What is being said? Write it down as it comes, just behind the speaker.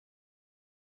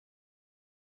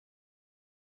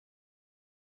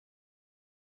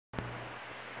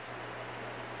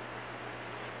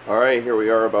Alright, here we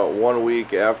are about 1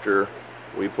 week after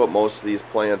we put most of these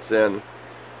plants in.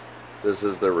 This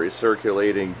is the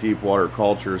recirculating deep water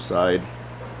culture side.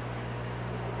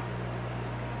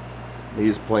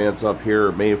 These plants up here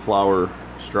are Mayflower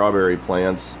strawberry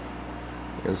plants.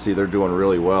 You can see they're doing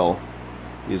really well.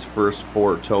 These first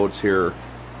 4 totes here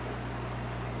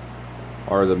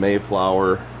are the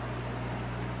Mayflower.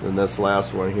 Then this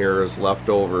last one here is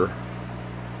leftover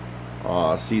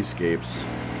seascapes.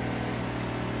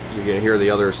 You can hear the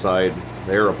other side,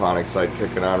 the Aeroponics side,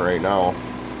 kicking on right now.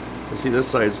 You see this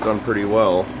side's done pretty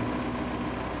well.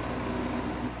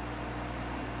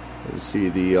 You see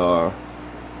the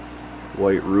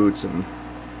white roots and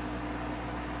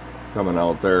coming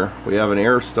out there. We have an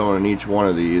airstone in each one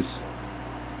of these.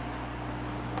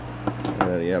 And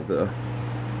then you have the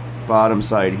bottom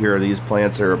side here. These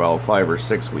plants are about 5 or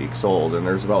 6 weeks old, and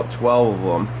there's about 12 of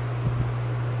them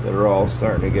that are all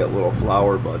starting to get little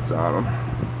flower buds on them.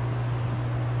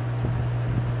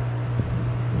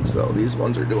 So these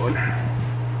ones are doing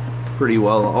pretty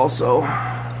well also.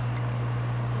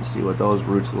 Let's see what those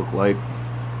roots look like.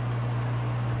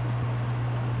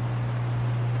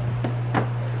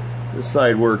 This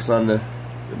side works on the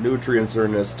nutrients are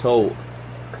in this tote,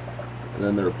 and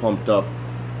then they're pumped up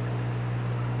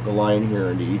the line here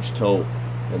into each tote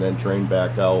and then drained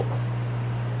back out.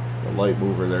 The light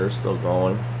mover there is still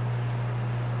going.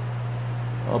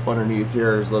 Up underneath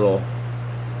here is little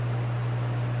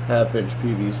 1/2-inch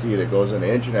PVC that goes in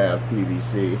 1.5-inch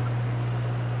PVC.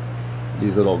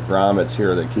 These little grommets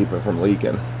here that keep it from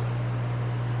leaking.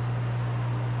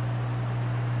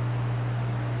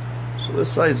 So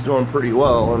this side's doing pretty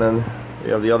well, and then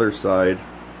you have the other side,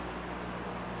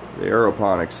 the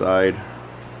Aeroponics side.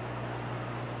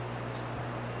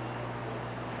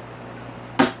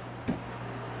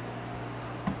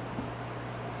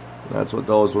 That's what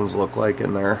those ones look like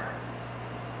in there.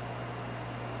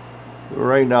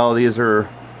 Right now these are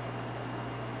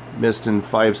misting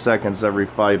 5 seconds every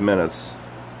 5 minutes.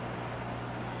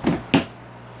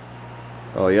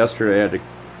 Oh, yesterday I had to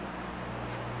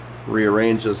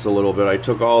rearrange this a little bit. I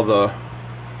took all the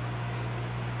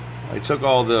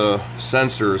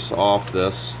sensors off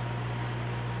this.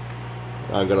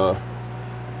 I'm gonna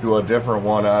do a different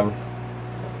one on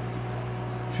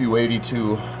a few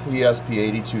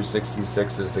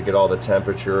ESP8266s to get all the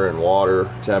temperature and water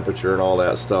temperature and all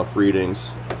that stuff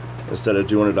readings, instead of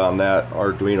doing it on that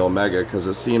Arduino Mega, because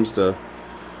it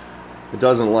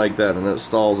doesn't like that and it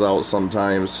stalls out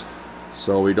sometimes.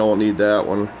 So we don't need that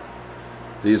one.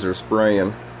 These are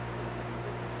spraying.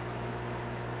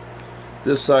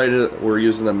 This side we're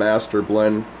using the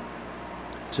Masterblend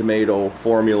tomato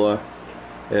formula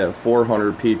at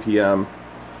 400 ppm,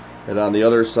 and on the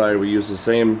other side we use the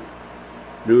same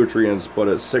nutrients but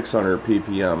at 600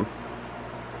 ppm.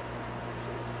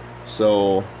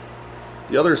 So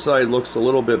the other side looks a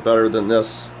little bit better than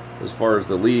this as far as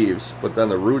the leaves, but then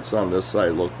the roots on this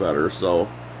side look better. So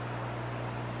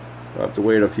I'll have to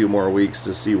wait a few more weeks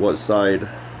to see what side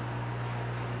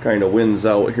kind of wins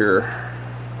out here.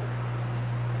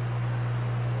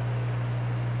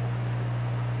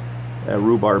 That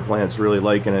rhubarb plant's really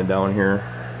liking it down here.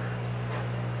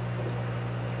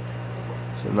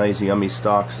 Some nice yummy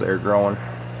stalks there growing.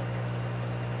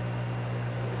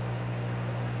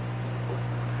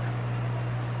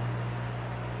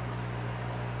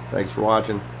 Thanks for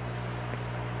watching.